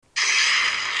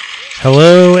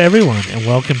Hello, everyone, and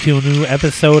welcome to a new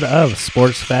episode of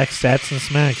Sports Facts, Stats, and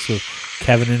Smacks with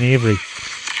Kevin and Avery.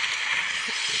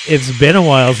 It's been a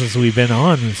while since we've been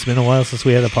on. It's been a while since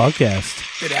we had a podcast.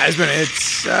 It has been.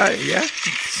 It's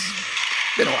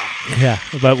been a while. Yeah,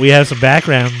 but we have some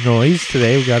background noise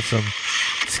today. We got some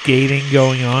skating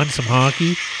going on, some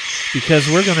hockey, because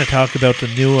we're going to talk about the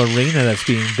new arena that's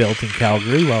being built in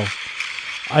Calgary. Well,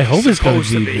 I hope it's going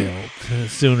to be built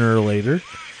sooner or later,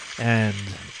 and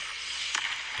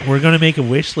we're going to make a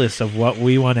wish list of what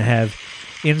we want to have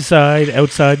inside,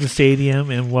 outside the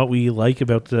stadium, and what we like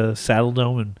about the Saddle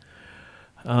Dome,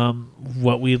 and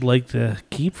what we'd like to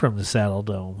keep from the Saddle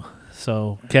Dome.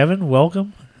 So, Kevin,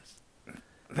 welcome.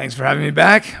 Thanks for having me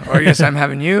back. Or I guess I'm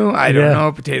having you. I don't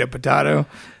know. Potato.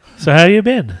 So, how you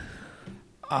been?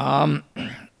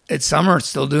 It's summer.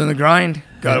 Still doing the grind.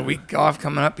 Got a week off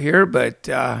coming up here, but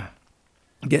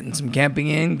getting some camping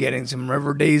in, getting some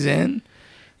river days in.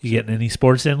 You getting any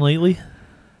sports in lately?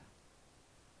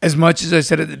 As much as I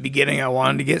said at the beginning I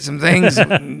wanted to get some things,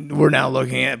 we're now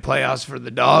looking at playoffs for the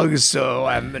dogs, so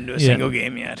I haven't been to a single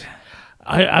game yet.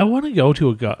 I want to go to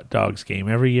a dogs game.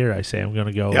 Every year I say I'm going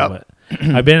to go, Yep. but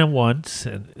I've been in once,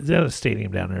 and the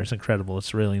stadium down there is incredible.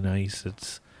 It's really nice.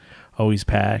 It's always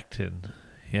packed, and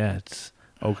it's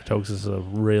Okotoks is a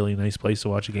really nice place to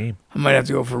watch a game. I might have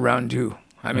to go for round two.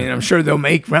 I mean, I'm sure they'll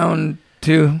make round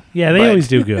two. Yeah, they always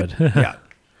do good. Yeah.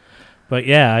 But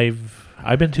yeah,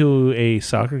 I've been to a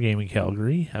soccer game in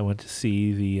Calgary. I went to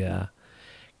see the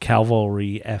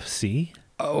Calgary FC.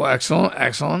 Oh,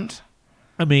 excellent.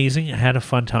 Amazing. I had a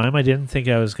fun time. I didn't think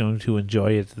I was going to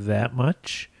enjoy it that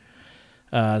much.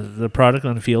 The product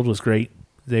on the field was great.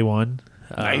 They won.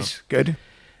 Nice. Good.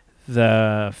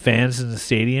 The fans in the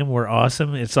stadium were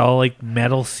awesome. It's all like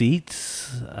metal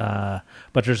seats,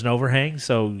 but there's an overhang,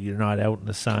 so you're not out in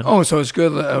the sun. Oh, so it's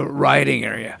good riding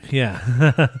area.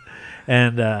 Yeah.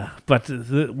 And but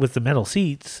with the metal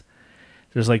seats,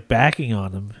 there's like backing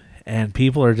on them, and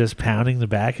people are just pounding the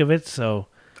back of it. So,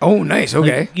 oh, nice.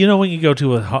 Okay. like, when you go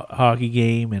to a hockey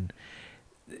game and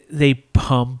they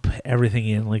pump everything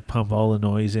in, like pump all the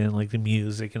noise in, like the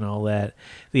music and all that.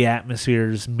 The atmosphere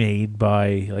is made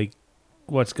by like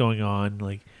what's going on,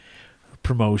 like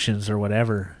promotions or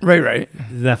whatever. Right.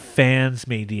 The fans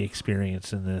made the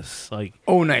experience in this. Like,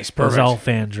 oh, nice. it Perfect. was all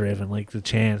fan driven, like the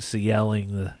chants, the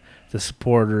yelling, the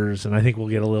supporters, and I think we'll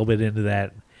get a little bit into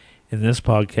that in this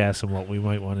podcast and what we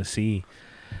might want to see.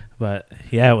 But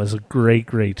yeah, it was a great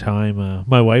time.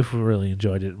 My wife really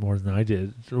enjoyed it more than I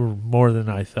did, or more than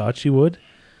I thought she would.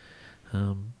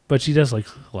 But she does like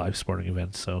live sporting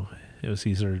events, so it was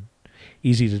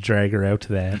easy to drag her out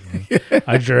to that.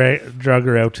 I drug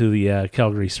her out to the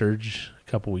Calgary Surge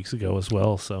a couple weeks ago as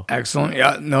well. So excellent.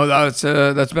 Yeah, no, that's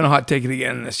been a hot ticket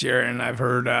again this year, and I've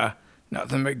heard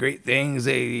nothing but great things.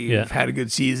 They've had a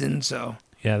good season, so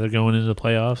yeah, they're going into the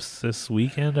playoffs this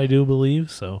weekend, I do believe.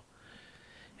 So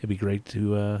it'd be great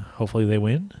to hopefully they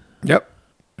win. Yep.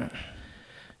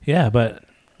 Yeah, but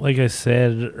like I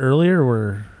said earlier,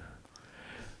 we're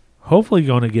hopefully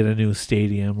going to get a new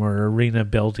stadium or arena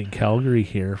built in Calgary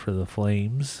here for the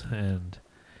Flames and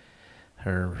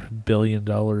her $1 billion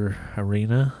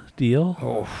arena deal.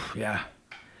 Oh, yeah.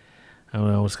 I don't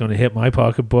know, it's going to hit my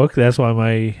pocketbook. That's why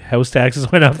my house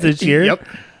taxes went up this year. Yep.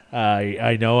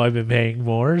 I know I've been paying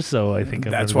more, so I think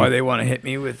that's why they want to hit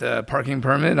me with a parking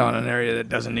permit on an area that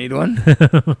doesn't need one.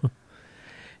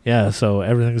 Yeah, so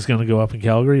everything's going to go up in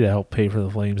Calgary to help pay for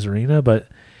the Flames arena, but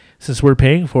since we're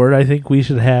paying for it, I think we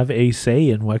should have a say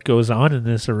in what goes on in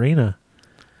this arena.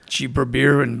 Cheaper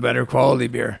beer and better quality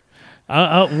beer.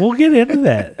 We'll get into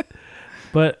that.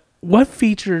 But what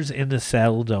features in the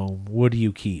Saddle Dome would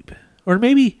you keep? Or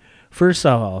maybe, first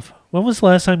off, when was the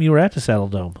last time you were at the Saddle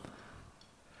Dome?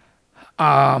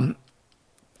 I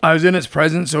was in its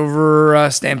presence over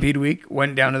Stampede Week,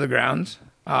 went down to the grounds,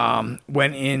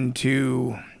 went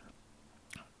into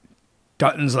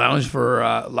Dutton's Lounge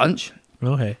for lunch.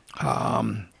 Okay.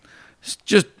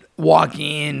 Just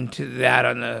walking into that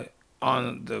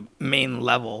on the main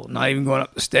level, not even going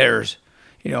up the stairs.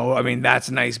 I mean, that's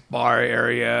a nice bar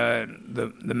area, and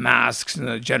the masks and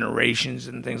the generations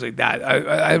and things like that.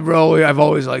 I've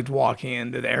always liked walking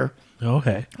into there.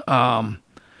 Okay.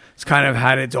 It's kind of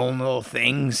had its own little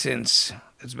thing since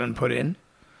it's been put in.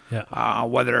 Yeah.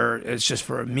 Whether it's just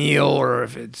for a meal or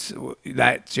if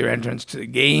that's your entrance to the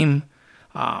game.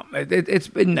 It's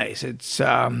been nice. It's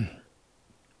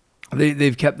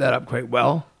they've kept that up quite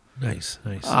well. Nice.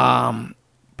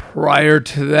 Prior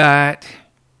to that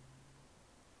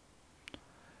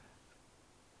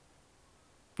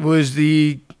was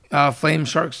the Flame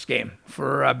Sharks game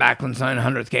for Backlund's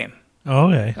 900th game.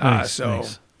 Okay. Nice. So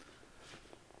nice.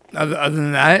 Other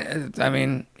than that, I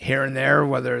mean, here and there,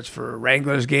 whether it's for a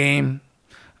Wranglers game,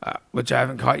 which I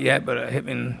haven't caught yet, but a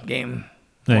Hitman game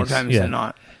more Nice, times yeah. than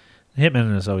not.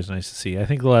 Hitman is always nice to see. I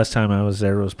think the last time I was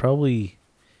there was probably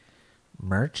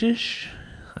Marchish.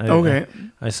 Okay.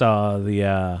 I saw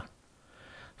the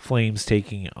Flames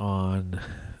taking on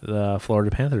the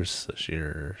Florida Panthers this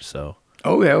year. So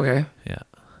Okay. yeah,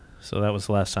 so that was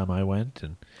the last time I went,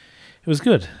 and it was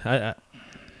good.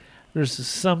 There's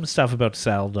some stuff about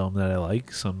Saddle Dome that I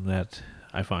like, some that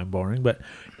I find boring. But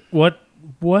what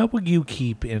would you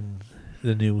keep in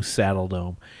the new Saddle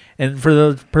Dome? And for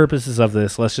the purposes of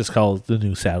this, let's just call it the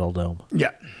new Saddle Dome.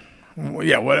 Yeah.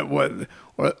 Yeah,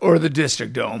 or the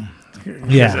District Dome.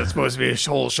 Yeah. That's supposed to be a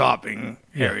whole shopping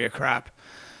area crap.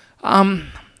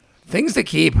 Things to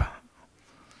keep.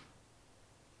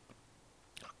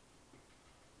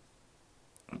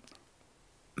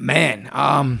 Man,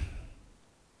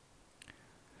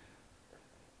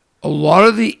 a lot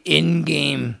of the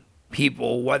in-game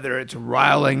people, whether it's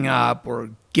riling up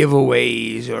or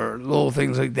giveaways or little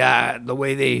things like that, the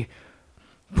way they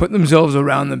put themselves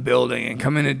around the building and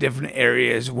come into different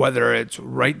areas, whether it's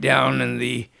right down in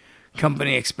the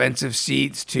company expensive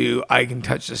seats to I can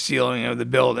touch the ceiling of the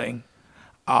building.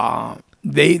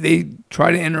 They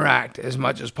try to interact as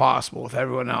much as possible with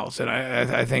everyone else, and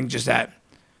I think just that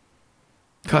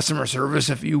customer service,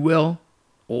 if you will,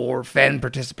 or fan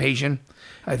participation,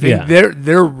 I think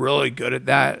they're really good at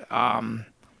that.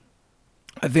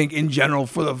 I think in general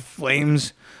for the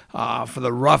Flames, for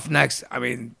the Roughnecks, I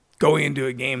mean, going into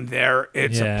a game there,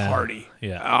 it's a party.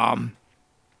 Yeah.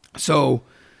 So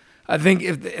I think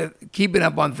if keeping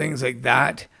up on things like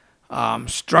that,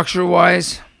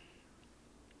 structure-wise.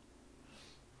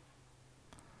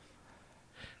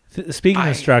 Speaking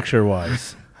of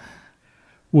structure-wise,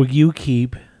 would you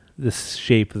keep the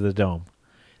shape of the dome,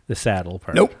 the saddle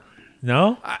part? Nope.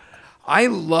 No? I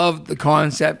love the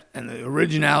concept and the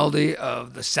originality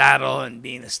of the saddle and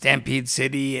being a Stampede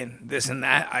City and this and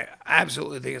that. I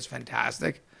absolutely think it's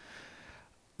fantastic.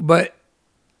 But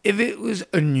if it was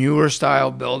a newer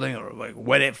style building or like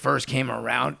when it first came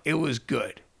around, it was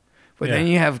good. But then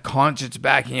you have concerts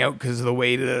backing out because of the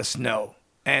weight of the snow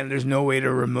and there's no way to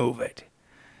remove it.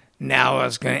 Now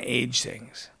that's going to age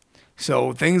things.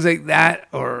 So things like that,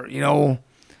 or,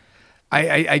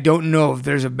 I don't know if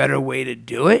there's a better way to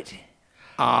do it.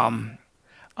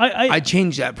 I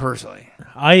changed that personally.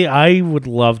 I would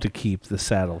love to keep the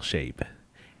saddle shape.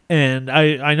 And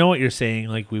I know what you're saying,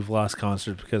 like we've lost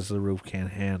concerts because the roof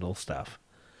can't handle stuff.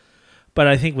 But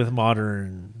I think with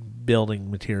modern building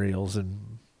materials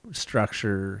and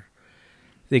structure,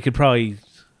 they could probably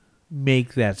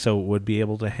make that so it would be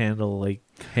able to handle like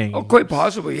hanging. Oh, quite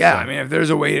possibly, yeah. So, I mean, if there's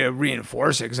a way to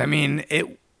reinforce it, because I mean,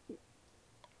 it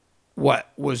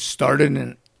was started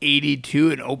in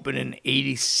 '82 and opened in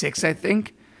 '86, I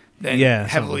think. Then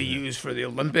heavily used for the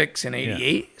Olympics in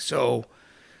 '88. Yeah. So,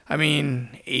 I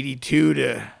mean, '82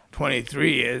 to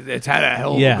 23, it's had a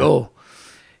hell of a go.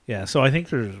 Yeah, so I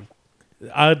think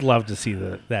I'd love to see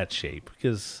that shape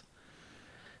because,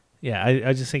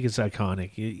 I just think it's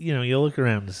iconic. You look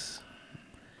around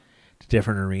to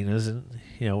different arenas and,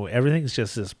 everything's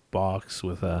just this box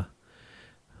with a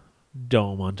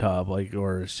dome on top,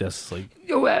 or it's just like...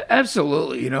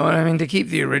 Absolutely, you know what I mean? To keep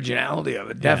the originality of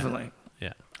it, definitely.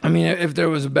 Yeah. I mean, if there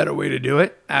was a better way to do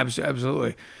it,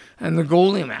 absolutely. And the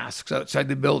goalie masks outside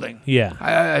the building. Yeah.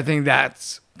 I think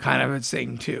that's kind of its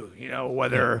thing, too.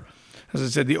 Whether, as I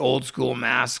said, the old school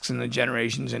masks in the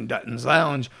Generations in Dutton's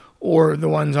Lounge, or the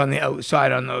ones on the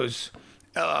outside on those,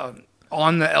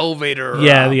 on the elevator.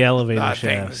 The elevator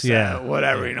things. shafts.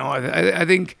 Whatever, I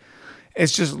think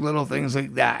it's just little things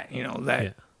like that,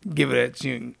 that give it its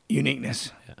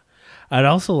uniqueness. Yeah. I'd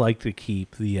also like to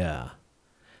keep the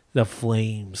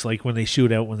flames, like when they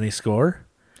shoot out when they score.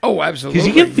 Oh, absolutely.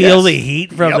 Because you can feel the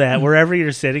heat from that wherever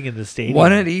you're sitting in the stadium.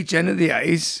 One at each end of the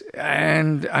ice.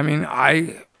 And, I mean,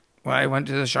 when I went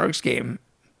to the Sharks game,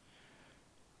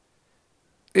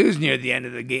 it was near the end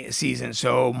of the season,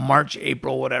 so March,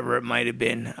 April, whatever it might have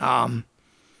been. I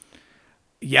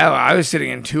was sitting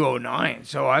in 209,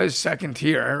 so I was second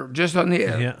tier, just on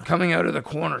the coming out of the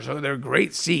corner. So they're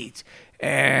great seats,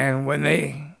 and when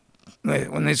they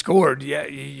scored,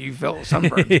 you felt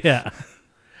sunburned. Yeah,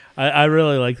 I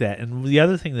really like that. And the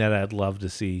other thing that I'd love to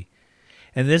see,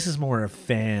 and this is more a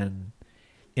fan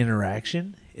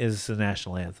interaction, is the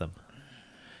national anthem.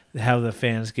 How the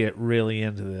fans get really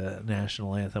into the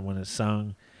national anthem when it's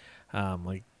sung,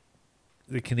 like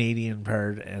the Canadian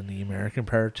part and the American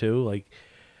part too. Like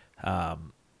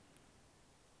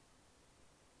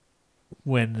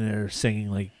when they're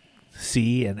singing like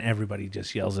C, and everybody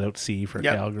just yells out C for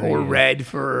Calgary. Or red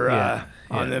for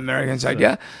on the American side.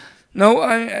 So, no,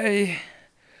 I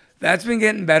that's been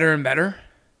getting better and better.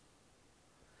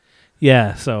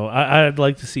 Yeah, so I'd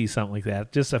like to see something like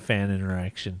that, just a fan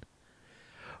interaction.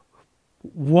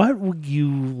 What would you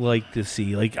like to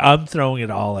see? Like, I'm throwing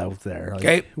it all out there.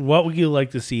 Like, what would you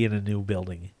like to see in a new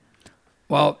building?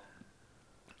 Well,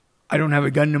 I don't have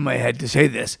a gun to my head to say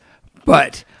this,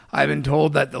 but I've been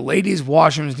told that the ladies'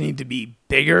 washrooms need to be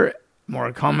bigger, more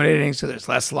accommodating, so there's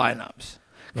less lineups.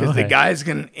 Because the guys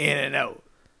can in and out.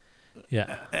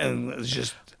 Yeah. And it's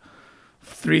just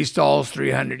 3 stalls,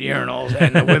 300 urinals,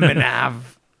 and the women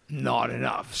have not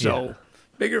enough. So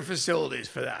bigger facilities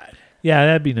for that. Yeah,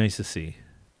 that'd be nice to see.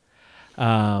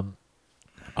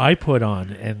 I put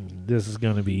on, and this is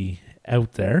going to be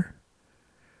out there,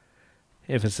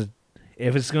 if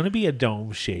it's going to be a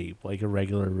dome shape, like a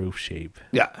regular roof shape.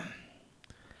 Yeah.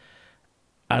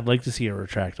 I'd like to see a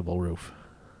retractable roof.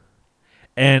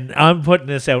 And I'm putting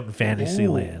this out in fantasy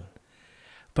land.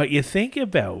 But you think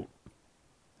about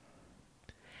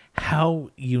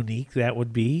how unique that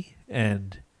would be.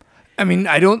 And I mean,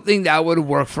 I don't think that would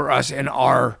work for us in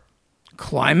our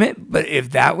climate. But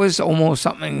if that was almost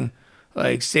something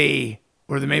like, say,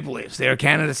 we're the Maple Leafs, they're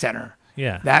Canada Center.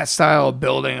 Yeah. That style of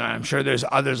building, I'm sure there's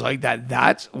others like that.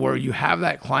 That's where you have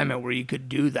that climate where you could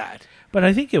do that. But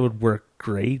I think it would work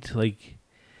great, like,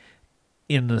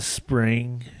 in the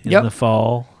spring, in the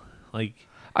fall. Like,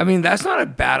 I mean, that's not a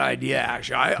bad idea,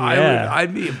 actually.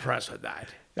 I'd be impressed with that.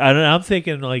 I don't know, I'm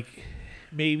thinking, like,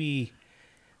 maybe,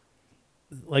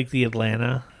 like, the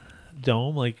Atlanta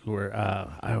Dome, like, where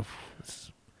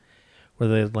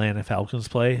the Atlanta Falcons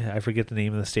play. I forget the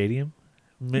name of the stadium.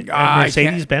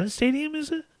 Mercedes-Benz Stadium,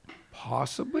 is it?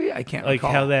 Possibly. I can't like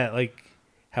recall.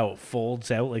 How it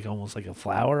folds out, like almost like a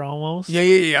flower almost.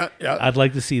 Yeah. I'd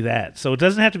like to see that. So it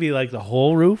doesn't have to be like the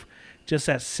whole roof, just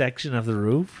that section of the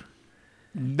roof.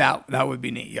 That would be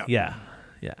neat, Yeah.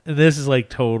 And this is like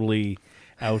totally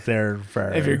out there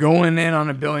for... If you're going in on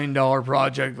 $1 billion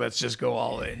project, let's just go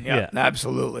all in. Yeah.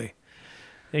 Absolutely.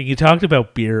 And you talked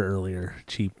about beer earlier,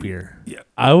 cheap beer. Yeah.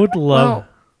 I would love...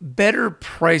 better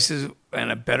prices and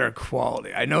a better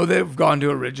quality. I know they've gone to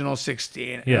original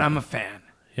 16, and I'm a fan.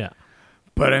 Yeah.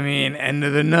 But, I mean, end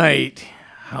of the night,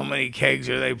 how many kegs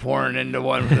are they pouring into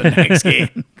one for the next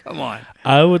game? Come on.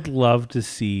 I would love to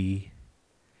see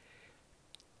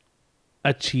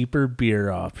a cheaper beer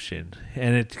option,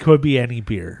 and it could be any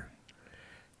beer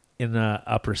in the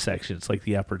upper sections, like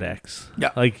the upper decks.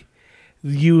 Yeah. Like,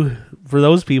 for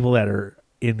those people that are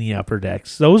in the upper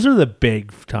decks, those are the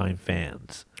big-time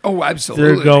fans. Oh,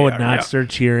 absolutely. They're going nuts. They're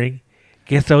cheering.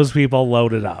 Get those people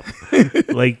loaded up.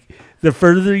 Like, the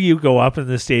further you go up in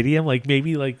the stadium, like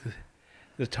maybe like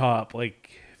the top like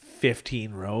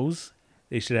 15 rows,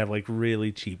 they should have like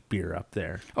really cheap beer up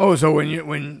there. Oh, so when you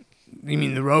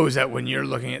mean the rows that when you're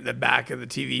looking at the back of the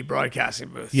TV broadcasting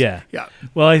booth? Yeah.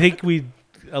 Well, I think we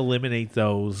eliminate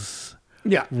those.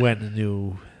 Yeah. When the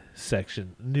new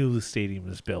stadium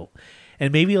is built,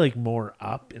 and maybe like more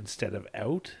up instead of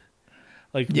out.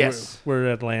 Like where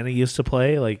Atlanta used to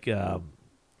play, like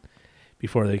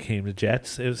before they came to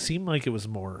Jets, it seemed like it was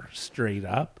more straight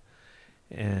up,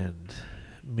 and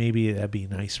maybe that'd be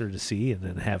nicer to see, and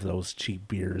then have those cheap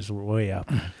beers way up.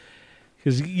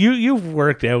 Because you've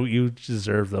worked out, you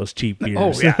deserve those cheap beers.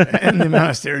 Oh yeah, and the amount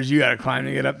of stairs you got to climb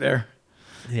to get up there.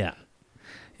 Yeah.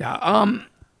 And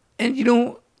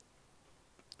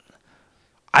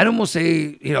I'd almost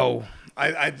say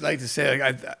I'd like to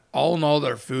say all in all,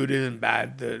 their food isn't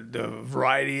bad. The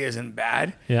variety isn't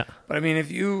bad. Yeah. But I mean, if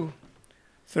you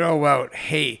throw out,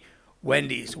 hey,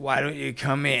 Wendy's, why don't you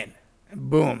come in?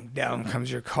 Boom, down comes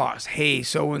your cost. Hey,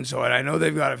 so and so, and I know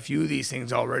they've got a few of these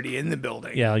things already in the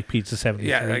building. Yeah, like Pizza 73.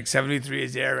 Yeah, like 73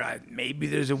 is there. Maybe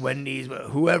there's a Wendy's, but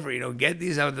whoever, get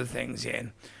these other things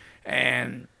in,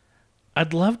 and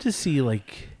I'd love to see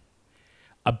like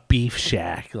a beef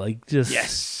shack, like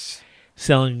just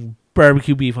selling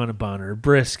barbecue beef on a bun or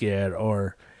brisket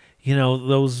or,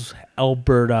 those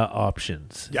Alberta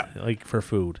options. Yeah. Like for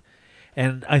food.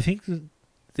 And I think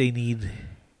they need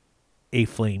a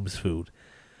Flames food.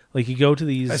 Like you go to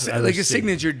these. Like a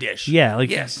signature dish. Yeah.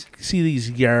 Like see these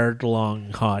yard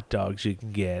long hot dogs you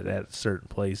can get at certain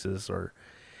places or,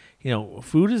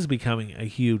 food is becoming a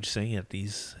huge thing at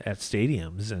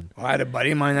stadiums. And I had a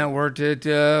buddy of mine that worked at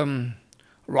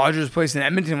Rogers Place in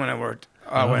Edmonton when I worked.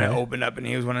 When it opened up, and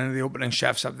he was one of the opening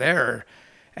chefs up there,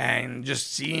 and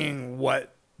just seeing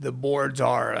what the boards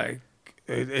are like,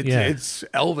 it's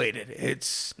elevated.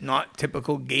 It's not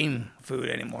typical game food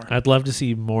anymore. I'd love to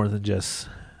see more than just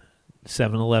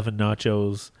 7-Eleven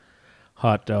nachos,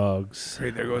 hot dogs.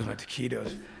 Great, there goes my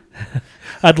taquitos.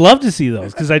 I'd love to see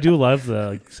those because I do love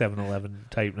the 7-Eleven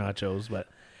type nachos, but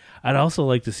I'd also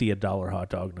like to see a dollar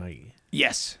hot dog night.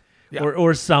 Yes. Yeah.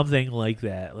 Or something like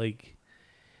that. Like,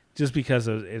 just because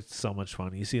it's so much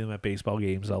fun. You see them at baseball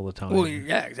games all the time. Well,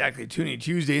 yeah, exactly. Toonie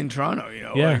Tuesday in Toronto,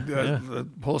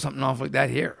 pull something off like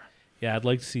that here. Yeah, I'd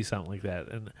like to see something like that.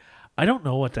 And I don't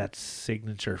know what that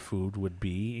signature food would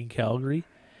be in Calgary,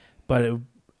 but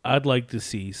I'd like to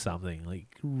see something like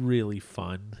really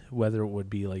fun, whether it would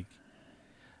be like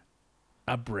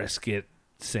a brisket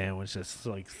sandwich that's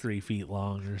like 3 feet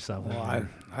long or something. Well,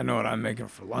 I know what I'm making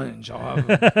for lunch. I'll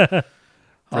have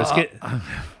brisket.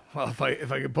 Well, if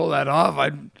I could pull that off,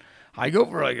 I'd go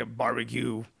for like a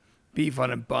barbecue beef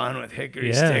on a bun with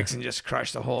hickory sticks and just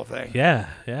crush the whole thing. Yeah,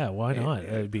 why not?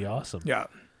 That would be awesome. Yeah.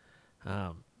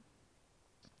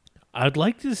 I'd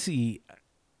like to see.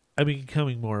 I'm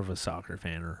becoming more of a soccer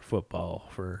fan or football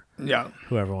for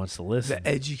whoever wants to listen. The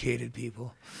educated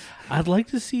people. I'd like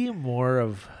to see more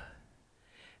of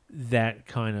that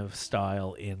kind of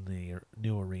style in the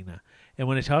new arena. And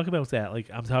when I talk about that, like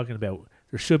I'm talking about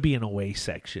there should be an away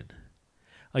section.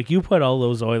 Like you put all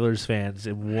those Oilers fans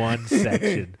in one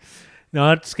section,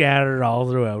 not scattered all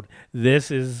throughout. This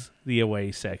is the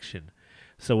away section.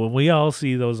 So when we all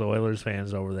see those Oilers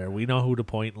fans over there, we know who to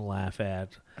point and laugh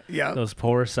at. Yeah. Those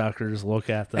poor suckers,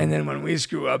 look at them. And then when we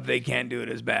screw up, they can't do it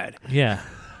as bad. Yeah.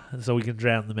 So we can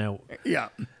drown them out. Yeah.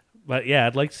 But yeah,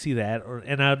 I'd like to see that.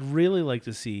 And I'd really like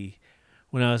to see,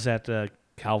 when I was at the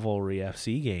Calgary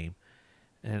FC game,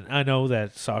 and I know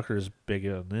that soccer is big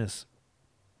on this,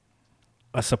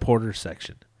 a supporter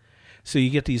section. So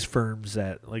you get these firms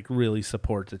that like really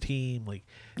support the team. Like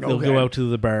they'll go out to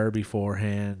the bar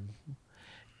beforehand,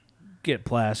 get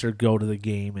plastered, go to the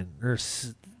game, and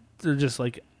they're just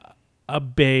like a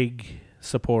big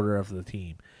supporter of the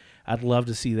team. I'd love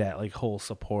to see that like whole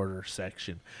supporter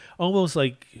section, almost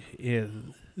like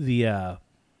the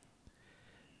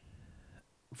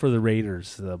for the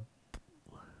Raiders,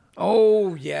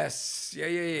 oh yes,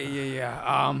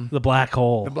 yeah. The black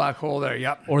hole, there,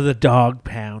 yep. or the dog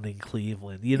pound in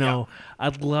Cleveland. You know,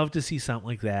 I'd love to see something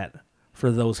like that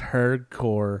for those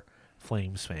hardcore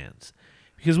Flames fans,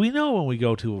 because we know when we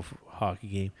go to a hockey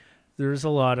game, there's a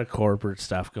lot of corporate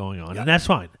stuff going on, and that's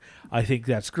fine. I think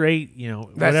that's great. You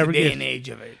know, that's whatever the day and age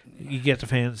of it. You get the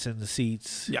fans in the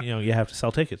seats. You know, you have to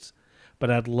sell tickets, but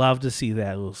I'd love to see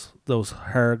those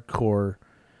hardcore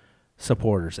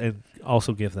supporters, and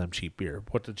also give them cheap beer.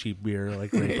 Put the cheap beer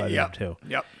like right by them too.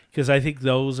 Yep. Because I think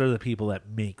those are the people that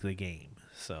make the game.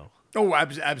 So. Oh,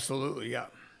 absolutely, yeah.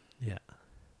 Yeah.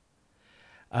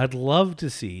 I'd love to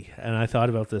see, and I thought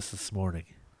about this morning.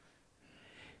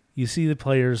 You see the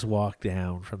players walk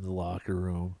down from the locker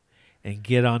room and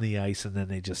get on the ice, and then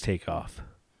they just take off.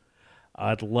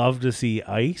 I'd love to see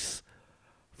ice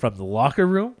from the locker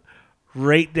room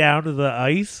right down to the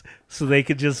ice, so they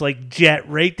could just like jet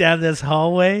right down this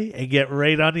hallway and get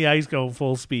right on the ice going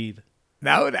full speed.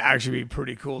 That would actually be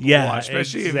pretty cool to watch,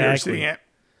 especially if you're sitting at,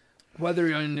 whether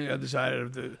you're on the other side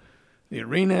of the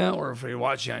arena or if you're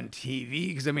watching on TV.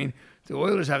 Because I mean, the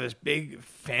Oilers have this big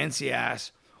fancy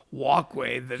ass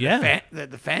walkway that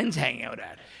the fans hang out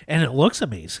at, and it looks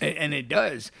amazing, and it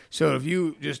does. So if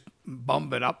you just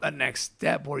bump it up that next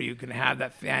step where you can have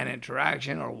that fan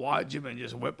interaction or watch them and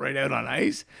just whip right out on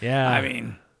ice, I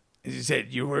mean, as you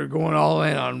said, you were going all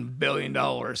in on $1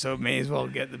 billion, so may as well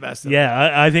get the best of it.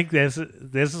 I think this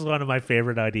is one of my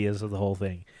favorite ideas of the whole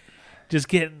thing. Just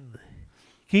getting,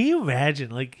 can you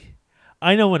imagine, like,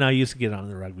 I know when I used to get on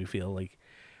the rugby field, like,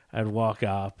 I'd walk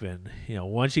up, and you know,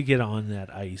 once you get on that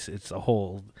ice, it's a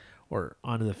whole, or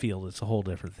onto the field, it's a whole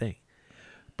different thing.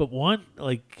 But one,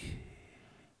 like,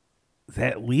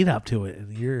 that lead up to it,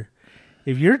 and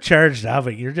if you're charged up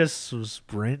and you're just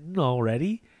sprinting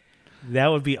already, that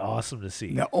would be awesome to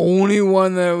see. The only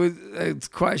one that's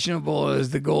questionable is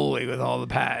the goalie with all the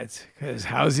pads, because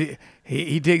how's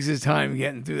he takes his time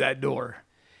getting through that door.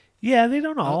 Yeah, they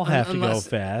don't all have to go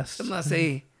fast unless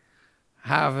they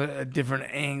have a different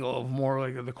angle of more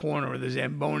like the corner where the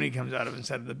Zamboni comes out of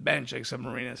instead of the bench like some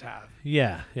arenas have.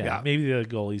 Yeah. Maybe the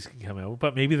goalies can come out,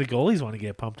 but maybe the goalies want to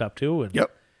get pumped up too. And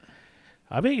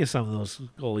I bet you some of those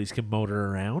goalies can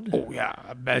motor around. Oh yeah,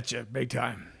 I bet you, big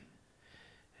time.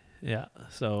 Yeah.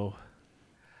 So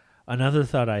another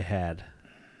thought I had: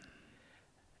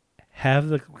 have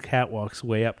the catwalks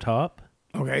way up top,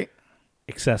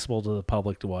 accessible to the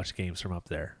public to watch games from up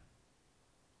there.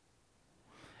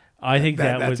 I think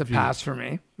that's a pass for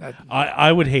me.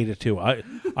 I would hate it too.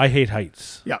 I hate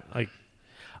heights. Yeah.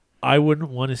 I wouldn't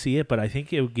want to see it, but I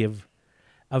think it would give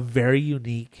a very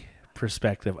unique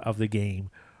perspective of the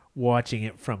game watching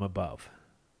it from above.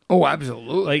 Oh,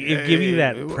 absolutely. Like it give you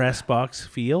that It would. press box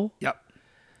feel. Yep.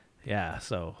 Yeah.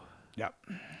 So, Yep.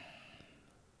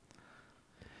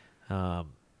 and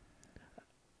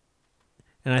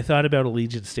I thought about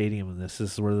Allegiant Stadium in this.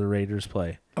 This is where the Raiders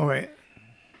play. Okay.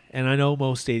 And I know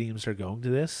most stadiums are going to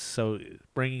this, so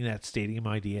bringing that stadium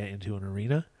idea into an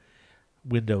arena,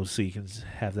 windows so you can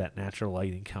have that natural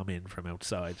lighting come in from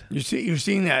outside. You're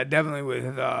seeing that definitely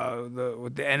with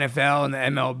the NFL and the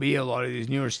MLB. A lot of these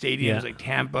newer stadiums like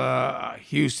Tampa,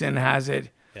 Houston has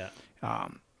it. Yeah.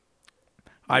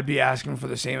 I'd be asking for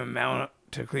the same amount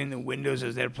to clean the windows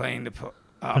as they're playing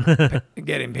to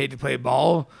getting paid to play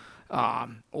ball,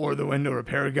 or the window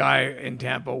repair guy in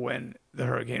Tampa when the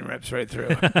hurricane rips right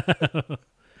through.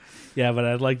 Yeah, but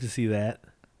I'd like to see that.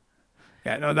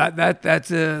 Yeah, no,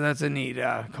 that's a neat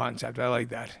concept. I like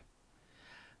that.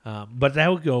 But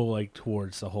that would go like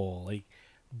towards the whole like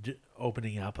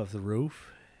opening up of the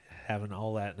roof, having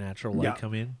all that natural light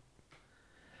come in.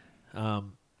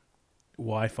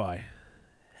 Wi-Fi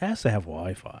has to have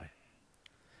Wi-Fi.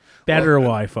 Better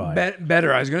Wi-Fi.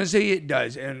 Better. I was going to say it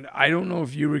does, and I don't know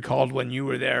if you recalled when you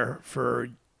were there for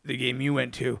the game you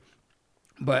went to,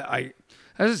 but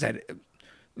as I said,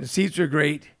 the seats are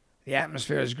great, the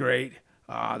atmosphere is great.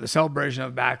 The celebration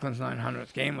of Backlund's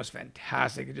 900th game was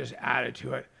fantastic. It just added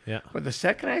to it. Yeah. But the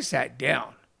second I sat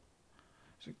down,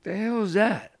 I was like, the hell is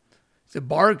that? It's a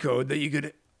barcode that you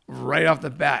could, right off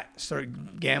the bat,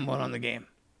 start gambling on the game.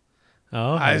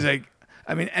 Oh. Okay. I was like,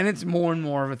 and it's more and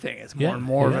more of a thing. It's more and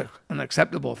more of an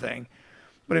acceptable thing.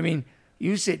 But,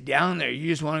 you sit down there, you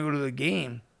just want to go to the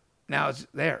game. Now it's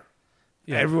there.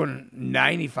 Yeah. Everyone,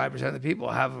 95% of the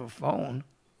people have a phone.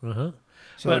 Uh-huh.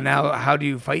 So now how do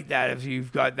you fight that if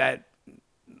you've got that,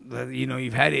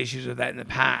 you've had issues with that in the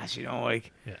past,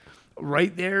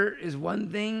 right there is one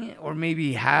thing, or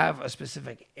maybe have a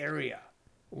specific area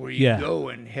where you go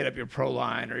and hit up your pro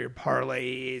line or your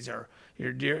parlays or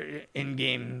your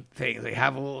in-game things. They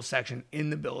have a little section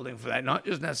in the building for that, not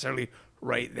just necessarily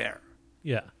right there.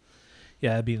 Yeah.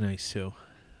 Yeah, that'd be nice too.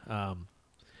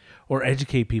 Or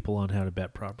educate people on how to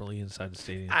bet properly inside the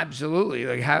stadium. Absolutely.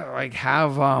 I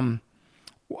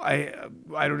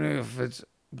don't know if it's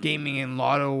gaming and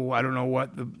lotto. I don't know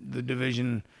what the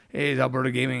division is,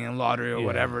 Alberta Gaming and Lottery or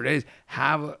whatever it is.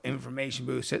 Have an information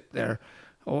booth sit there.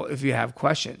 Or if you have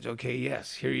questions, okay,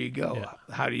 yes, here you go.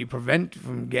 Yeah. How do you prevent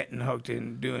from getting hooked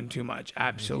and doing too much?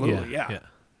 Absolutely, yeah.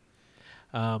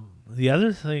 The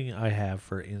other thing I have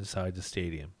for inside the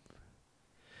stadium.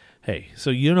 Hey, so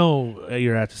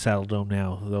you're at the Saddle Dome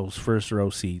now. Those first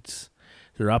row seats,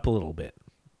 they're up a little bit.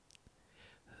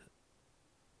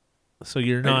 So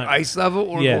you're not ice level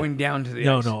or going down to the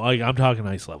ice? No, I'm talking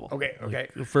ice level. Okay.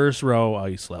 Like first row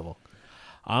ice level.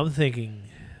 I'm thinking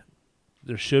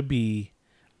there should be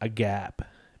a gap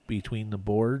between the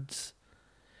boards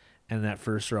and that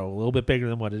first row, a little bit bigger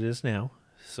than what it is now.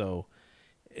 So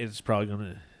it's probably going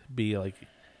to be like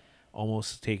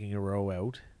almost taking a row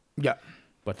out. Yeah.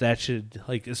 But that should,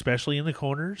 especially in the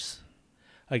corners,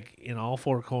 in all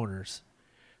four corners,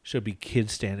 should be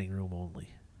kids standing room only.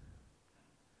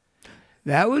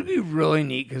 That would be really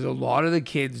neat because a lot of the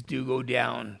kids do go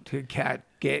down to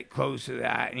get close to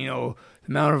that. The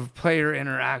amount of player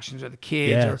interactions with the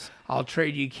kids, or I'll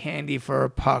trade you candy for a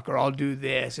puck, or I'll do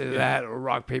this or that, or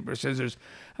rock, paper, scissors.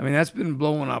 That's been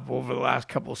blowing up over the last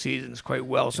couple seasons quite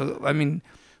well. So, I'm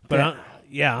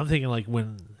thinking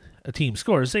when a team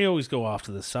scores, they always go off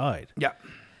to the side. Yeah.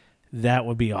 That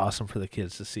would be awesome for the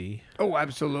kids to see. Oh,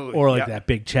 absolutely. Or that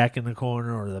big check in the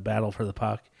corner, or the battle for the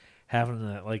puck.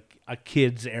 Having a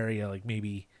kids area,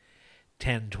 maybe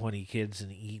 10, 20 kids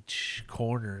in each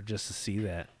corner just to see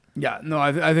that. Yeah, no,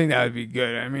 I think that would be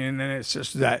good. And then it's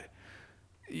just that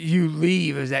you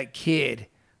leave as that kid,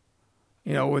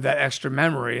 with that extra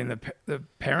memory, and the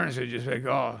parents are just like,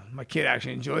 oh, my kid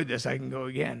actually enjoyed this. I can go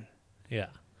again. Yeah.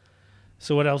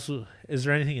 So what else? Is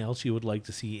there anything else you would like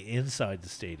to see inside the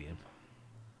stadium?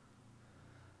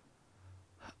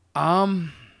 I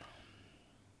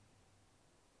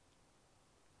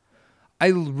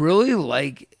really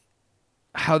like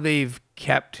how they've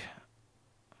kept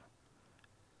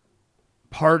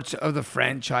parts of the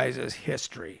franchise's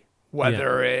history,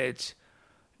 whether it's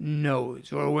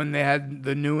Nose or when they had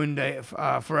the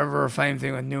Newendike Forever Flame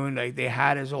thing with Newendike, they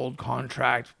had his old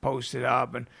contract posted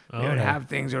up, and they would have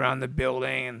things around the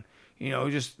building,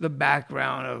 and just the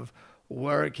background of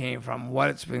where it came from,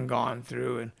 what it's been gone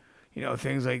through, and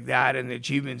things like that, and the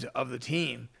achievements of the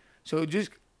team. So just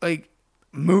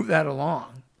move that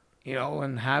along,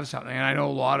 and have something. And I know a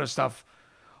lot of stuff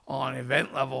on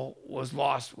event level was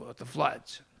lost with the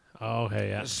floods. Oh, okay,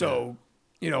 yeah. So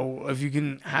if you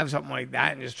can have something like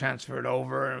that and just transfer it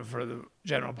over and for the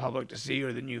general public to see,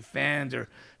 or the new fans, or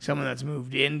someone that's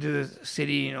moved into the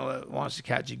city, that wants to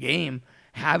catch a game,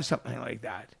 have something like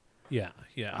that. Yeah,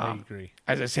 I agree.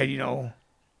 As I said, an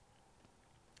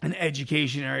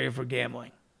education area for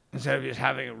gambling instead of just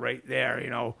having it right there.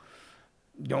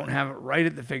 Don't have it right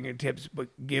at the fingertips, but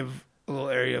give a little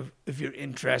area of, if you're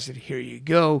interested, here you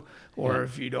go, or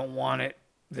if you don't want it,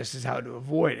 this is how to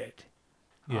avoid it.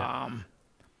 Yeah.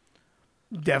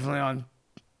 Definitely on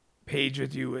page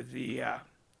with you with the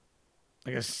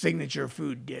like a signature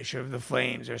food dish of the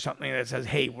Flames, or something that says,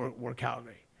 "Hey, we're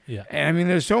Calgary." Yeah. And I mean,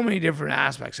 there's so many different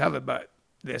aspects of it, but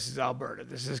this is Alberta,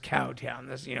 this is Cowtown,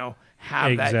 this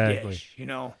have that dish,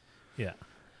 Yeah.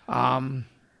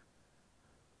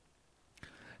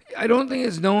 I don't think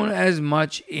it's known as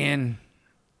much in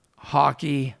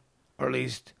hockey, or at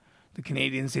least the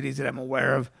Canadian cities that I'm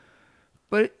aware of.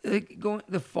 But going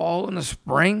the fall and the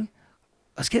spring,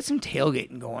 let's get some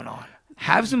tailgating going on.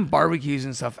 Have some barbecues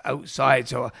and stuff outside.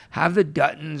 So have the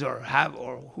Duttons or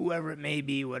whoever it may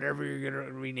be, whatever you're gonna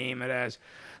rename it as.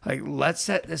 Like, let's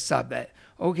set this up that,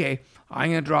 okay,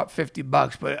 I'm gonna drop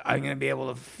 $50, but I'm gonna be able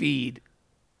to feed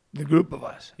the group of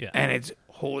us. Yeah. And it's,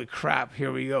 holy crap,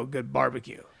 here we go, good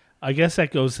barbecue. I guess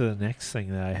that goes to the next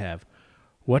thing that I have.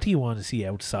 What do you want to see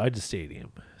outside the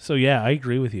stadium? So, yeah, I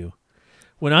agree with you.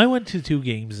 When I went to 2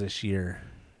 games this year,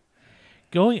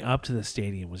 going up to the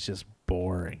stadium was just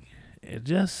boring.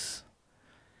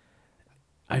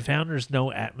 I found there's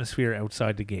no atmosphere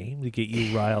outside the game to get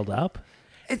you riled up.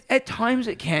 At times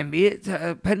it can be,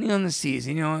 depending on the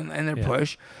season, and their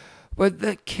push. But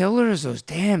the killer is those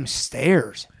damn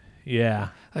stairs. Yeah.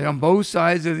 Like, on both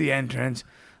sides of the entrance,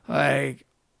 like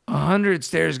 100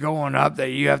 stairs going up that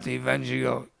you have to eventually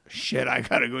go, shit, I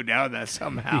got to go down that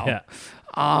somehow. Yeah.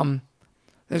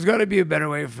 There's got to be a better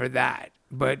way for that.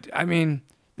 But, I mean,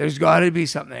 there's got to be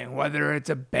something, whether it's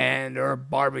a band or a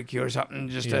barbecue or something,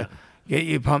 just to get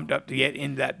you pumped up to get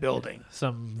into that building.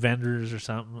 Some vendors or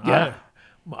something. Yeah.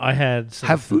 I had some...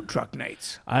 Have food truck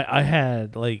nights. I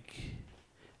had, like,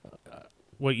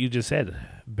 what you just said,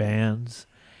 bands.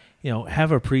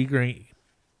 Have a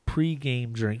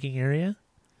pre-game drinking area.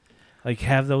 Like,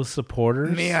 have those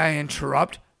supporters. May I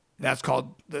interrupt? That's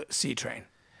called the C train.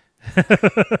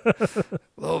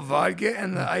 Little vodka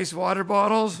and the ice water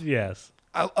bottles. Yes.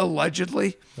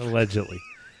 Allegedly.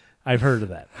 I've heard of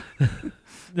that.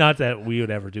 Not that we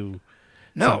would ever do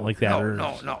something like that.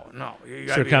 No. You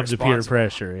gotta Sure be comes to peer responsible.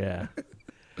 pressure, yeah.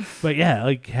 But yeah,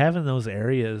 like having those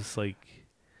areas, like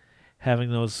having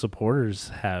those supporters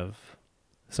have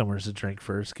somewhere to drink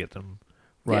first, get them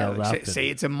riled up. Say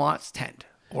it's a Mott's tent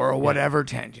or a whatever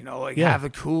tent, have the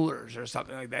coolers or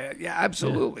something like that. Yeah,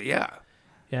 absolutely, yeah.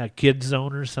 Yeah, kids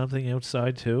zone or something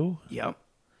outside too. Yep.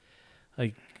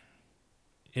 Like,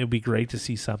 it would be great to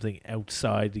see something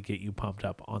outside to get you pumped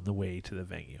up on the way to the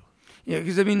venue. Yeah,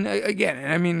 because, I mean,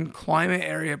 again, climate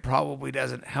area probably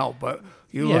doesn't help, but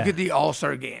you look at the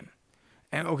All-Star game,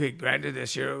 and, okay, granted,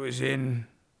 this year it was in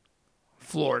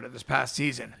Florida this past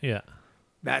season. Yeah.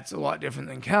 That's a lot different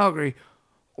than Calgary,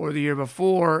 or the year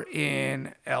before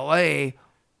in L.A.,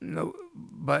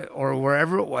 or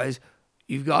wherever it was.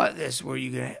 You've got this where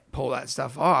you can pull that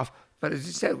stuff off. But as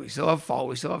you said, we still have fall,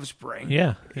 we still have spring.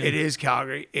 Yeah. It is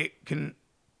Calgary. It can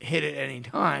hit at any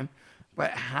time,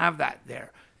 but have that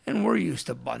there. And we're used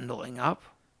to bundling up.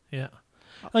 Yeah.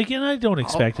 Like, and I don't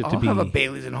expect it to be... I'll have a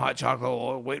Bailey's and hot chocolate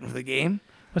while waiting for the game.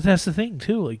 But that's the thing,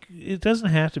 too. Like, it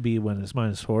doesn't have to be when it's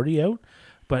minus 40 out,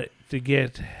 but to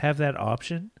have that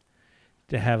option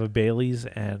to have a Bailey's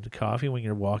and coffee when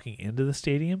you're walking into the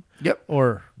stadium. Yep.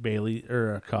 Or Bailey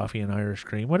or a coffee and Irish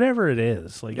cream, whatever it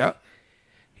is. Like, yep.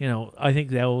 I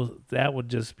think that would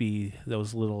just be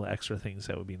those little extra things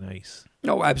that would be nice.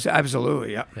 No,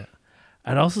 absolutely, yeah. Yeah.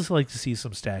 I'd also like to see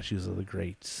some statues of the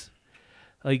greats.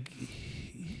 Like,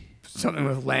 something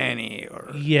with Lanny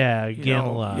or... Yeah,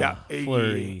 Ginla,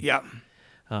 Fleury. Yeah.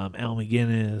 Al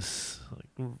McGinnis.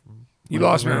 You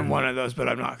lost me on one of those, but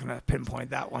I'm not going to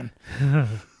pinpoint that one.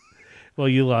 Well,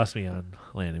 you lost me on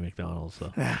Lanny McDonald,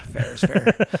 so... Fair is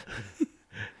fair.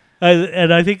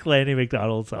 And I think Lanny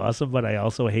McDonald's awesome, but I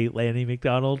also hate Lanny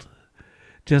McDonald.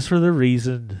 Just for the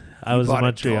reason I was in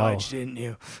Montreal. A Dodge, didn't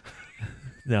you?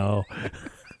 No.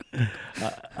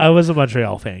 I was a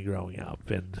Montreal fan growing up,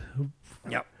 and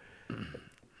yep.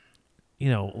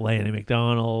 Lanny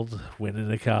McDonald winning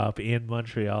the cup in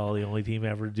Montreal, the only team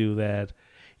ever to do that.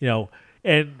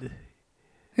 And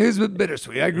it was a bit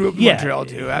bittersweet. I grew up in Montreal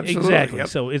too. Absolutely. Exactly. Yep.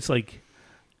 So it's like,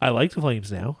 I like the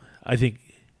Flames now. I think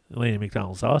Lanny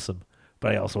McDonald's awesome,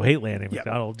 but I also hate Lanny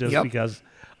McDonald just because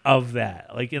of that.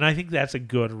 Like, and I think that's a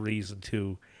good reason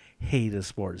to hate a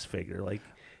sports figure. Like,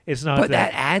 it's not But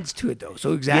that adds to it, though.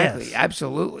 So exactly, Yes.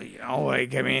 absolutely.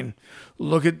 Like, I mean,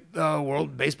 look at the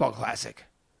World Baseball Classic.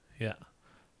 Yeah.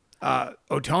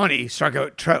 Ohtani struck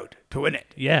out Trout to win it.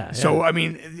 Yeah. So, I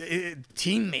mean,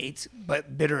 teammates,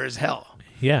 but bitter as hell.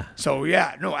 Yeah. So,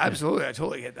 yeah, no, absolutely. I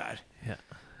totally get that. Yeah.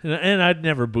 And I'd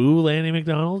never boo Lanny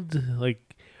McDonald, like,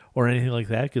 or anything like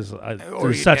that, because Or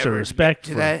there's you'd such a never respect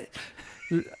get for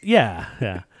to that. Yeah,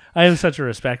 yeah. I have such a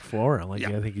respect for him. Like,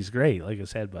 Yeah. I think he's great, like I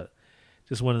said, but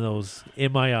just one of those,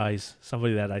 in my eyes,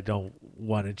 somebody that I don't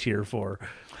want to cheer for.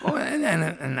 Oh, and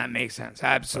that makes sense.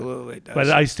 Absolutely, it does. But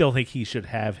I still think he should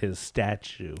have his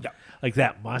statue. Yeah. Like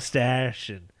that mustache.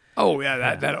 And oh,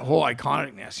 yeah, that whole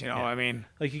iconicness, I mean.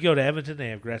 like, you go to Edmonton, they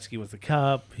have Gretzky with the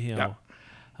cup,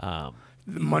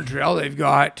 Montreal, they've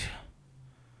got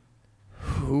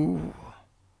who?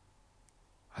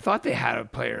 I thought they had a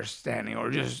player standing, or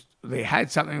just they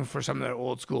had something for some of their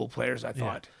old school players, I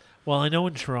thought. Well, I know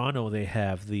in Toronto they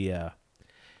have the,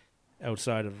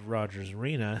 outside of Rogers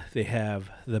Arena, they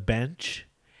have the bench,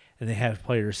 and they have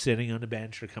players sitting on the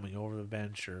bench or coming over the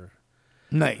bench or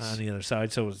Nice. on the other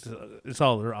side. So it's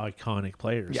all their iconic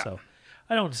players. Yeah. So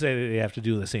I don't say that they have to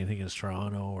do the same thing as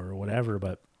Toronto or whatever,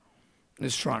 but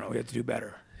It's Toronto. We have to do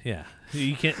better. yeah,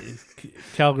 you can't.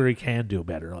 Calgary can do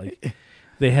better. Like,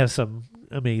 they have some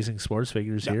amazing sports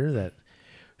figures here that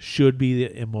should be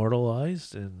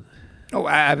immortalized, and Oh,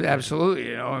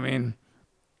 absolutely. I mean,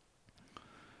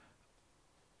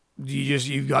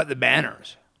 you've got the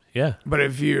banners. yeah, But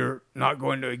if you're not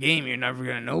going to a game, you're never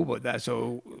going to know about that.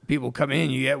 So people come in,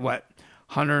 you get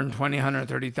 120,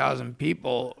 130,000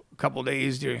 people a couple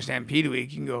days during Stampede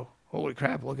Week. You can go, holy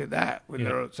crap, look at that when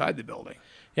they're outside the building.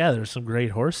 yeah. There's some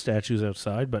great horse statues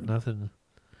outside, but nothing.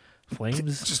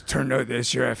 Flames. Just turned out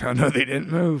this year, I found out they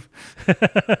didn't move.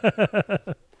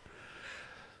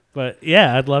 But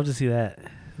yeah, I'd love to see that.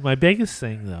 My biggest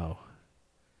thing, though,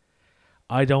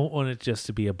 I don't want it just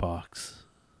to be a box.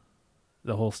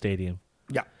 The whole stadium.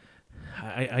 Yeah.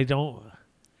 I don't.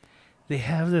 They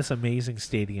have this amazing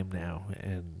stadium now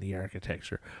and the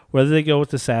architecture. Whether they go with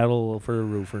the saddle for a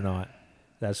roof or not,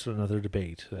 that's another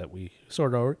debate that we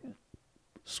sort of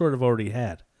already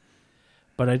had.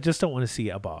 But I just don't want to see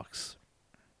a box.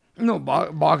 No,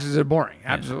 boxes are boring.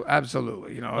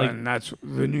 Absolutely. And that's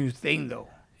the new thing, though.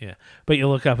 Yeah. But you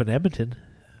look up in Edmonton,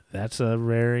 that's a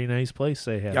very nice place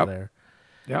they have there.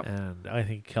 Yep. And I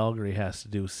think Calgary has to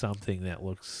do something that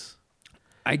looks...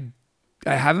 I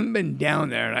haven't been down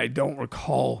there, and I don't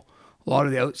recall a lot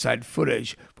of the outside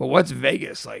footage. But what's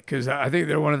Vegas like? Because I think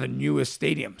they're one of the newest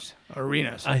stadiums,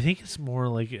 arenas. I think it's more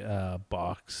like a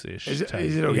box-ish Is type.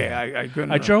 it okay? Yeah. I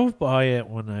couldn't. I drove by it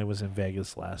when I was in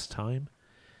Vegas last time.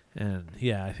 And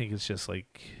yeah, I think it's just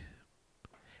like...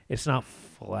 It's not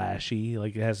flashy.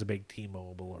 Like, it has a big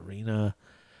T-Mobile Arena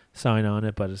sign on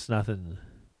it, but it's nothing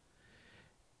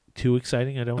too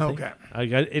exciting, I don't think.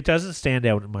 It doesn't stand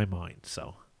out in my mind,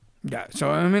 so... Yeah, so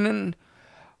I mean, and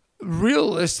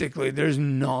realistically, there's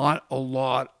not a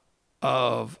lot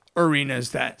of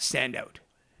arenas that stand out.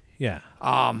 Yeah.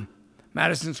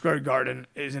 Madison Square Garden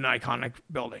is an iconic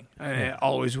building, and it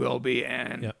always will be,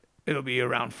 and it'll be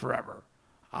around forever.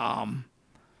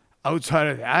 Outside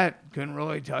of that, couldn't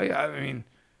really tell you. I mean,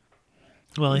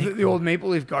 Well, the old Maple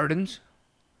Leaf Gardens,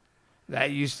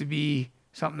 that used to be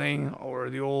something,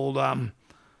 or the old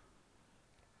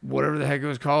whatever the heck it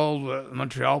was called,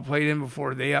 Montreal played in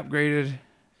before they upgraded,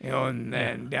 and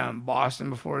then down in Boston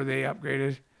before they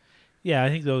upgraded. yeah, I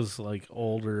think those like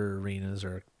older arenas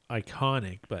are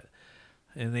iconic,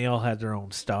 and they all had their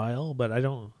own style. But I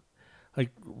don't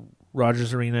like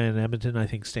Rogers Arena in Edmonton. I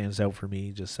think stands out for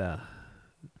me. Just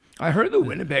I heard the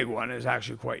Winnipeg one is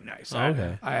actually quite nice.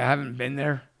 Okay. I haven't been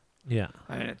there. yeah.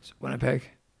 I mean, it's Winnipeg.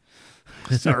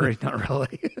 Sorry, not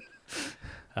really.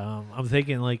 I'm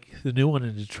thinking like the new one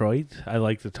in Detroit. I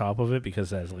like the top of it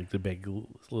because it has like the big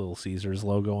Little Caesars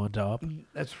logo on top.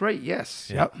 That's right. Yes.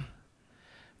 Yeah. Yep.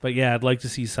 But yeah, I'd like to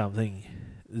see something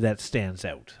that stands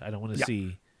out. I don't want to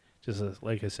see just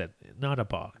like I said, not a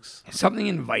box. Something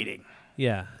inviting.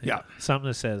 Yeah. Yeah. Something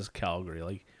that says Calgary.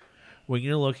 Like when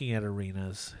you're looking at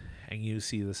arenas and you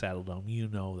see the Saddle Dome, you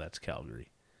know that's Calgary.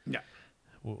 Yeah.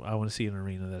 I want to see an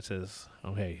arena that says,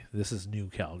 okay, this is new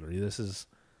Calgary. This is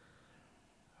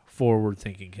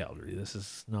forward-thinking Calgary. This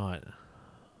is not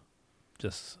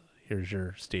just, here's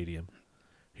your stadium.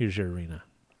 Here's your arena.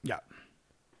 Yeah.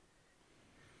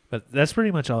 But that's pretty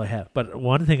much all I have. But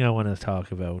one thing I want to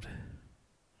talk about,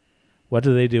 what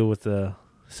do they do with the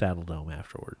Saddle Dome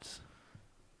afterwards?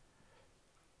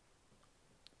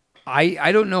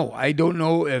 I don't know. I don't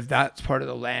know if that's part of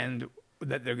the land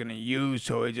that they're going to use,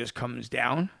 so it just comes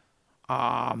down.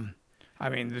 I I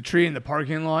mean, the tree in the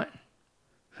parking lot,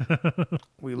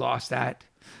 we lost that.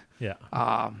 Yeah.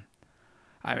 I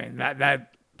mean,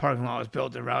 that parking lot was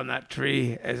built around that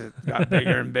tree as it got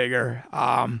bigger and bigger.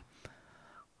 I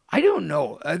don't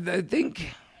know. I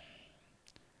think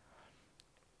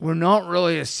we're not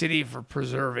really a city for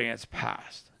preserving its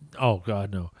past. Oh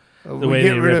God, no. We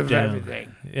get rid of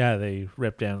everything. Yeah, they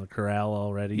ripped down the corral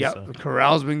already. Yep, So. the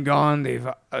corral's been gone. They've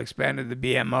expanded the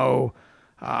BMO.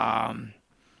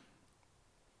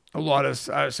 A lot of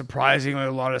surprisingly,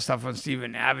 a lot of stuff on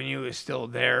Stephen Avenue is still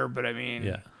there. But I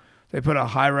mean, they put a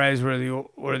high rise where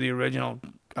the original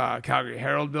Calgary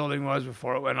Herald building was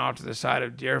before it went off to the side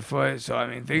of Deerfoot. So I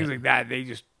mean, things like that, they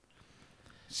just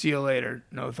see you later,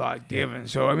 no thought given.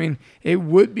 So I mean, it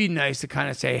would be nice to kind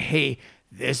of say, hey,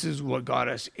 this is what got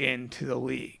us into the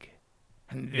league.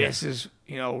 And this is,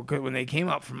 when they came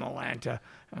up from Atlanta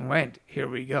and went, here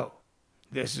we go.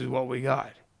 This is what we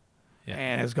got. Yeah.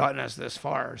 And has gotten us this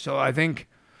far. So I think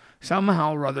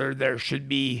somehow or other there should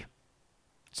be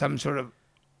some sort of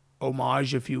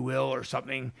homage, if you will, or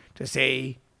something to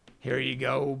say, here you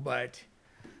go. But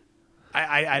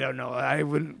I don't know. I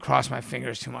wouldn't cross my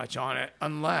fingers too much on it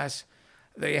unless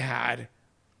they had,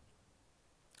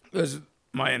 because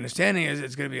my understanding is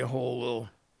it's going to be a whole little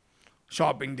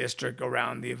shopping district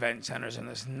around the event centers and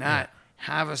this and that.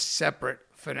 Have a separate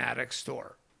Fanatic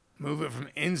store. Move it from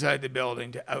inside the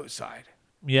building to outside.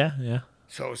 Yeah, yeah.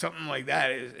 So something like that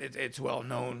it's well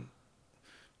known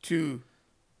to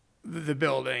the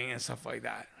building and stuff like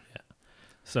that. Yeah.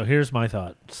 So here's my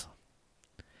thoughts.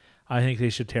 I think they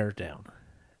should tear it down,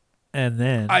 and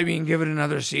then give it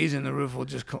another season, the roof will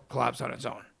just collapse on its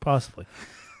own. Possibly.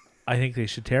 I think they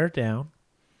should tear it down,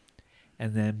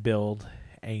 and then build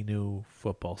a new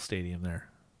football stadium there.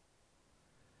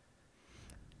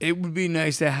 It would be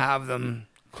nice to have them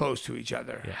close to each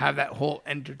other, have that whole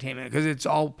entertainment, because it's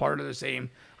all part of the same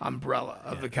umbrella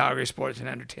of the Calgary sports and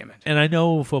entertainment. And I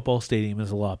know a football stadium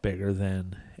is a lot bigger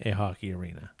than a hockey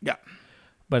arena. Yeah.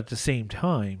 But at the same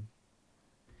time,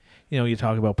 you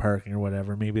talk about parking or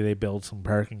whatever, maybe they build some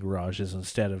parking garages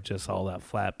instead of just all that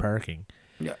flat parking.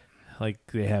 Yeah. Like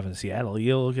they have in Seattle.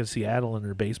 You look at Seattle and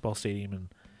their baseball stadium and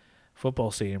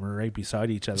football stadium are right beside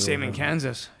each other. Same in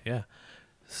Kansas. Yeah.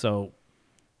 So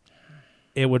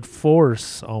it would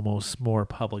force almost more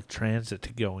public transit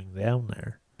to going down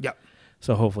there. Yep.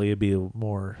 So hopefully it'd be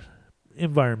more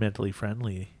environmentally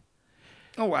friendly.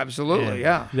 Oh, absolutely, And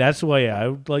yeah. that's the way I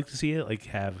would like to see it. Like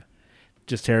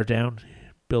just tear it down,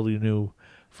 build a new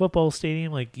football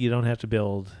stadium. Like you don't have to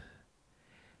build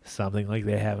something like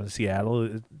they have in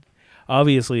Seattle.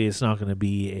 Obviously, it's not going to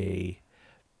be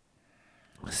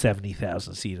a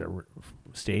 70,000 seat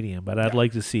stadium, but I'd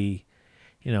like to see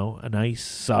a nice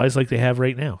size like they have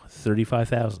right now,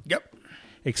 35,000. Yep.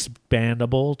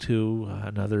 Expandable to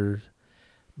another,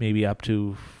 maybe up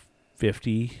to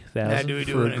 50,000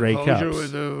 for Grey Cups.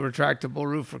 With a retractable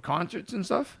roof for concerts and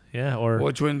stuff? Yeah, or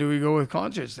which one do we go with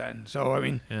concerts then? So,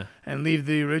 and leave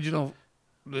the original,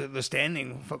 the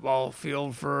standing football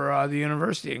field for the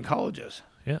university and colleges.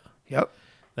 Yeah. Yep.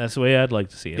 That's the way I'd like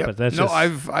to see it. Yep. But that's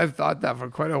I've thought that for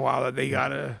quite a while, that they got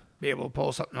to be able to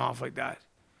pull something off like that.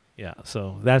 Yeah,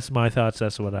 so that's my thoughts.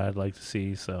 That's what I'd like to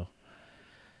see. So,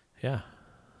 yeah.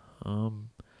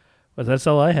 But that's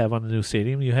all I have on the new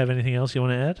stadium. You have anything else you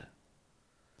want to add?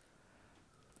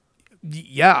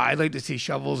 Yeah, I'd like to see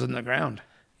shovels in the ground.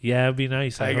 Yeah, it'd be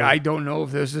nice. I don't know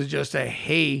if this is just a,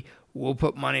 hey, we'll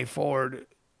put money forward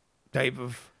type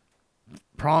of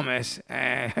promise,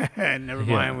 and never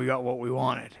mind, we got what we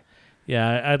wanted.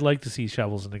 Yeah, I'd like to see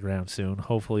shovels in the ground soon.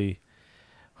 Hopefully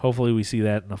we see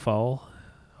that in the fall.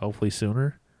 Hopefully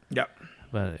sooner. Yep.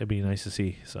 But it'd be nice to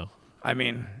see. So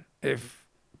if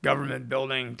government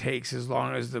building takes as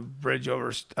long as the bridge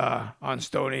over on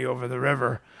Stoney over the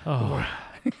river. Oh.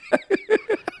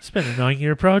 It's been a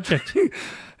 9-year project.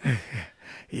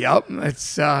 Yep.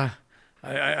 It's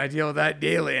I deal with that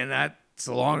daily, and that's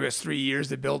the longest 3 years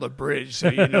to build a bridge. So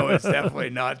it's definitely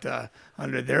not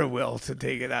under their will to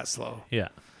take it that slow. Yeah.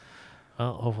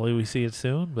 Well, hopefully we see it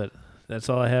soon. But that's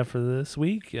all I have for this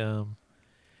week.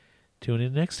 Tune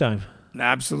in next time.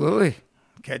 Absolutely.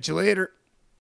 Catch you later.